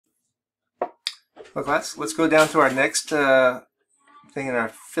Well, let's go down to our next thing in our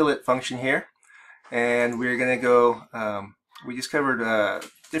fillet function here, and we're going to go. We just covered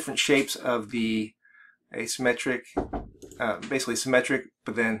different shapes of the asymmetric, basically symmetric,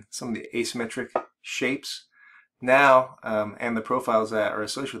 but then some of the asymmetric shapes. Now, and the profiles that are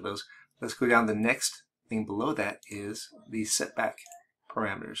associated with those. Let's go down. The next thing below that is the setback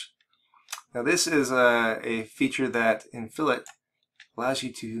parameters. Now, this is a feature that in Fillet allows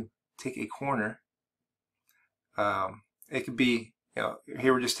you to take a corner. It could be,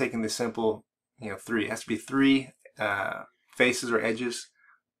 here we're just taking the simple, three. It has to be three faces or edges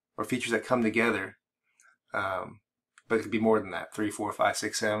or features that come together. But it could be more than that. 3, 4, 5,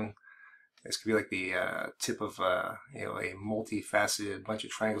 6, 7. This could be like the tip of a multifaceted bunch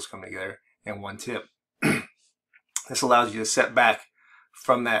of triangles coming together and one tip. This allows you to set back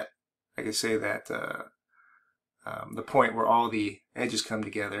from that, I could say that the point where all the edges come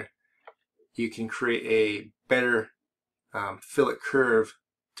together. You can create a better fillet curve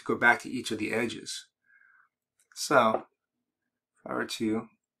to go back to each of the edges. So if I were to,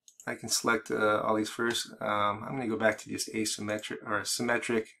 I can select all these first. I'm going to go back to just asymmetric or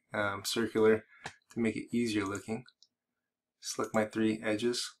symmetric circular to make it easier looking. Select my 3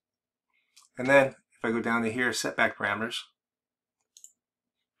 edges, and then if I go down to here, setback parameters,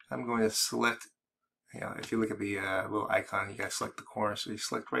 I'm going to select. If you look at the little icon, you guys select the corner. So you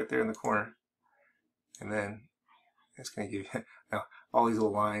select right there in the corner, and then it's going to give you all these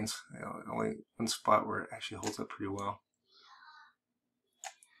little lines. Only one spot where it actually holds up pretty well.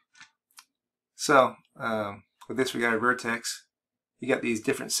 So with this, we got a vertex. You got these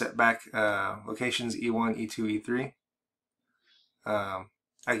different setback locations: E1, E2, E3.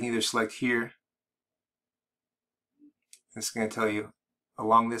 I can either select here. It's going to tell you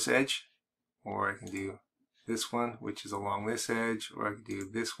along this edge, or I can do this one, which is along this edge, or I can do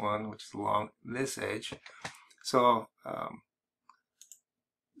this one, which is along this edge. So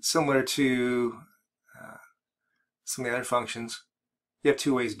similar to some of the other functions, you have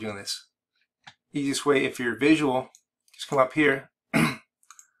 2 ways of doing this. Easiest way, if you're visual, just come up here,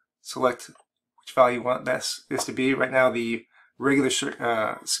 select which value you want this to be. Right now the regular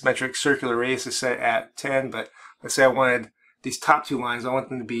symmetric circular radius is set at 10, but let's say I wanted these top 2 lines, I want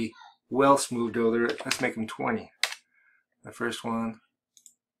them to be well smoothed over. Let's make them 20. The first one,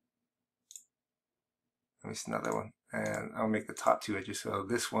 let me see another one, and I'll make the top 2 edges. So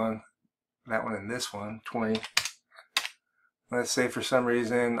this one, that one, and this one, 20. Let's say for some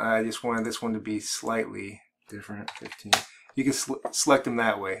reason I just wanted this one to be slightly different, 15. You can select them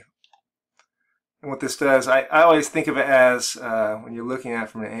that way. And what this does, I always think of it as, when you're looking at it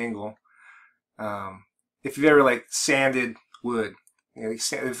from an angle, if you've ever sanded wood,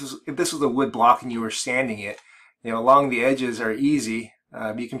 if this was a wood block and you were sanding it, along the edges are easy.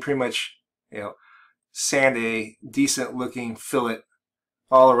 You can pretty much, sand a decent looking fillet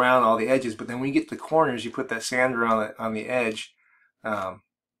all around all the edges, but then when you get to the corners, you put that sander on the edge.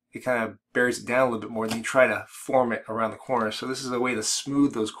 It kind of bears it down a little bit more, than you try to form it around the corners. So this is a way to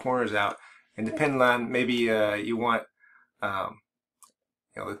smooth those corners out. And depending on, maybe you want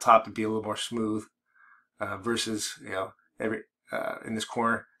the top to be a little more smooth versus in this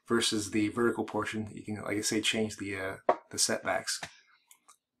corner versus the vertical portion, you can, like I say, change the setbacks.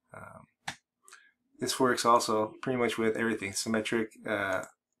 This works also pretty much with everything. Symmetric, I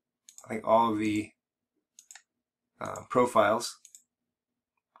think all of the profiles,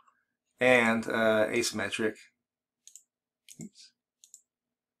 and asymmetric. Oops.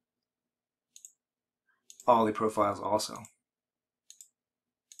 All the profiles also.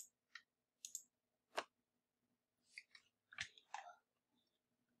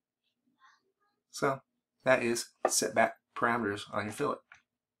 So that is setback parameters on your fillet.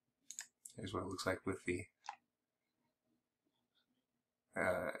 Here's what it looks like with the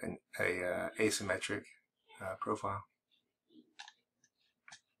asymmetric profile.